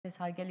ձեզ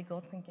հարգելի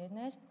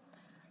գործընկերներ,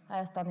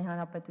 Հայաստանի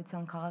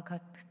Հանրապետության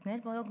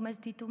քաղաքացիներ, որոնք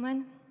մեզ դիտում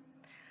են։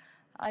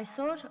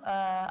 Այսօր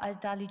այս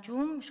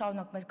դահլիճում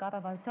շարունակ մեր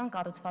կառավարության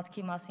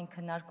կառուցվածքի մասին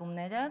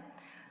քննարկումները,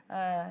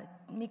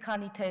 մի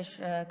քանի թեժ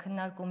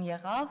քննարկում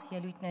եղավ,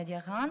 ելույթներ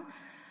եղան,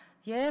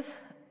 եւ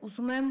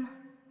ուզում եմ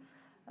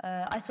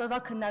այսօրվա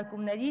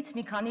քննարկումներից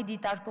մի քանի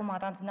դիտարկում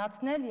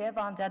առանձնացնել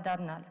եւ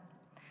անդրադառնալ։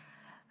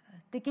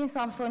 Տիկին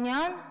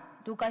Սամսոնյան,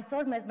 դուք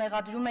այսօր մեզ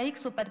մեղադրում եք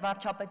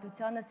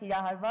սուպերվարչապետությանը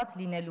սիրահարված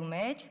լինելու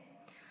մեջ։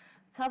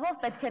 Ցավով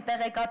պետք է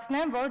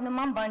տեղեկացնեմ, որ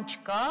նման բան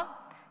չկա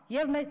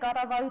եւ մեր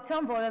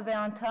կառավարության որևէ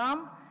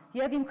անդամ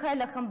եւ իմ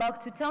քայլը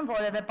խմբակցության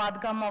որևէ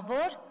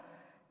падգամավոր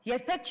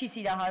երբեք չի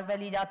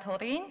սիրահարվել իր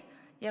թորին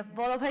եւ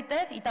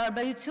որովհետեւ ի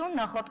տարբերություն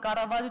նախորդ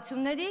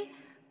կառավարությունների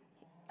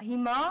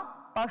հիմա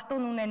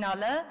պաշտոն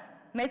ունենալը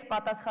մեծ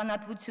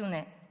պատասխանատվություն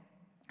է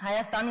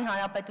Հայաստանի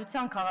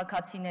Հանրապետության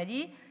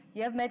քաղաքացիների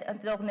եւ մեր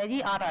ընտրողների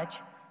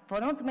առաջ,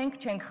 որոնց մենք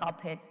չենք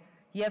խաբել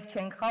եւ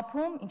չենք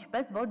խաբում,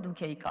 ինչպես որ դուք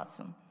եք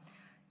ասում։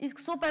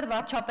 Իսկ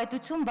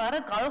սուպերվարչապետություն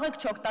բառը կարող եք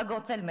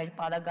չօգտագործել մեր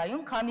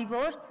պարագայում, քանի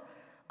որ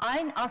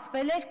այն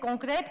ասվել էր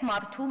կոնկրետ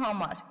մարդու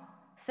համար,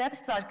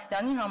 Սերժ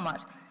Սարգսյանի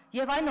համար,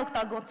 եւ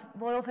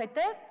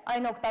որովհետեւ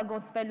այն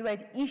օգտագործվելու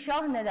էր ի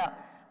շահ նրա,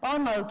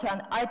 պարոն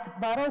Մարուքյան, այդ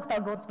բառը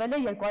օգտագործվել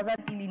է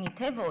 2000 կիլինի,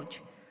 թե ոչ։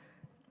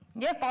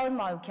 Եվ պարոն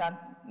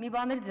Մարուքյան, մի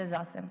բան էլ ձեզ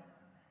ասեմ։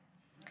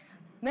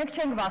 Մենք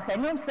չենք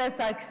վախենում Սերժ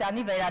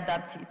Սարգսյանի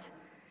վերադարձից։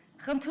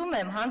 Խնդրում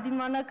եմ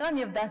հանդիմանական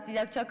եւ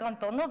դաստիարակչական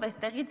տոնով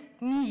այստեղից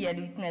մի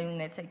ելույթներ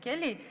ունեցեք,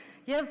 էլի,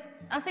 եւ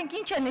ասենք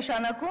ինչ է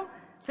նշանակում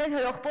ձեր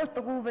հրողբոր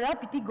տղու վրա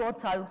պիտի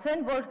գործ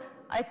հարուցեն, որ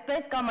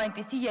այսպես կամ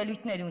այնպիսի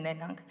ելույթներ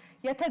ունենանք։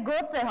 Եթե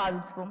գործ է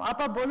հարուցվում,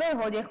 ապա բոլոր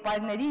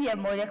հորեղբայրների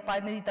եւ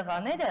մորեղբայրների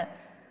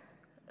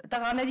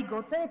տղաների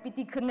գործերը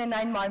պիտի քննեն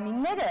այն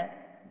մարմինները,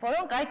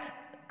 որոնք այդ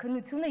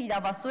քննությունը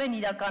իրավասու են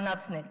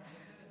իրականացնել։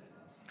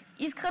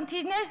 Իսկ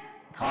խնդիրներ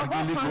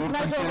Հարգելի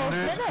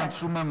գործընկերներ,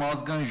 խնդրում եմ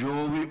ազգային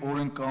ժողովի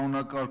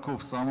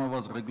օրենկանոնակարգով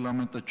սահմանված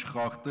ռեգլամենտը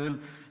չխախտել,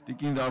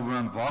 Տիկին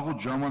Դավոյան,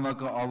 վաղուց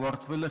ժամանակը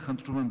ավարտվել է,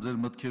 խնդրում եմ ձեր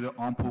մտքերը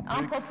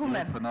ամփոփեք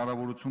եւ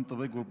հնարավորություն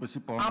տվեք,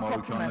 որպեսզի պարոն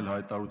Մարուքյանն էլ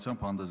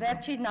հայտարարությամբ հանդես գա։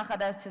 Վերջի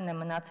նախադասությունն է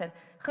մնացել։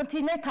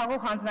 Խնդիրներ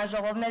թաղող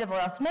հանձնաժողովները,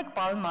 որ ասում եք,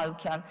 պարոն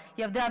Մարուքյան,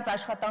 եւ դրանց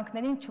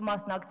աշխատանքներին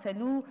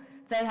չմասնակցելու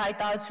ձեր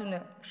հայտարարությունը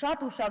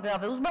շատ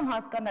ուշագրավ է։ Ուզում եմ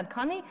հասկանալ,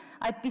 քանի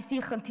այդպիսի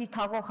խնդիր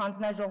թաղող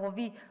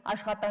հանձնաժողովի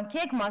աշխատանքի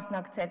եք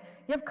մասնակցել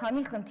եւ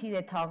քանի խնդիր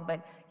է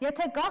թաղվել։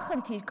 Եթե կա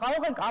խնդիր,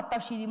 կարող ենք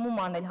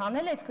արտաշիրիմում անել,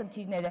 հանել այդ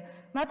խնդիրները,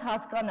 մատ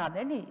հասկանալ,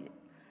 էլի,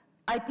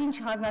 այդ ինչ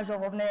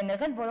հանձնաժողովներ են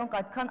եղել, որոնք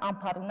այդքան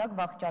անփառունակ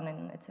վախճան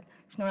են ունեցել։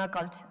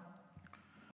 Շնորհակալություն։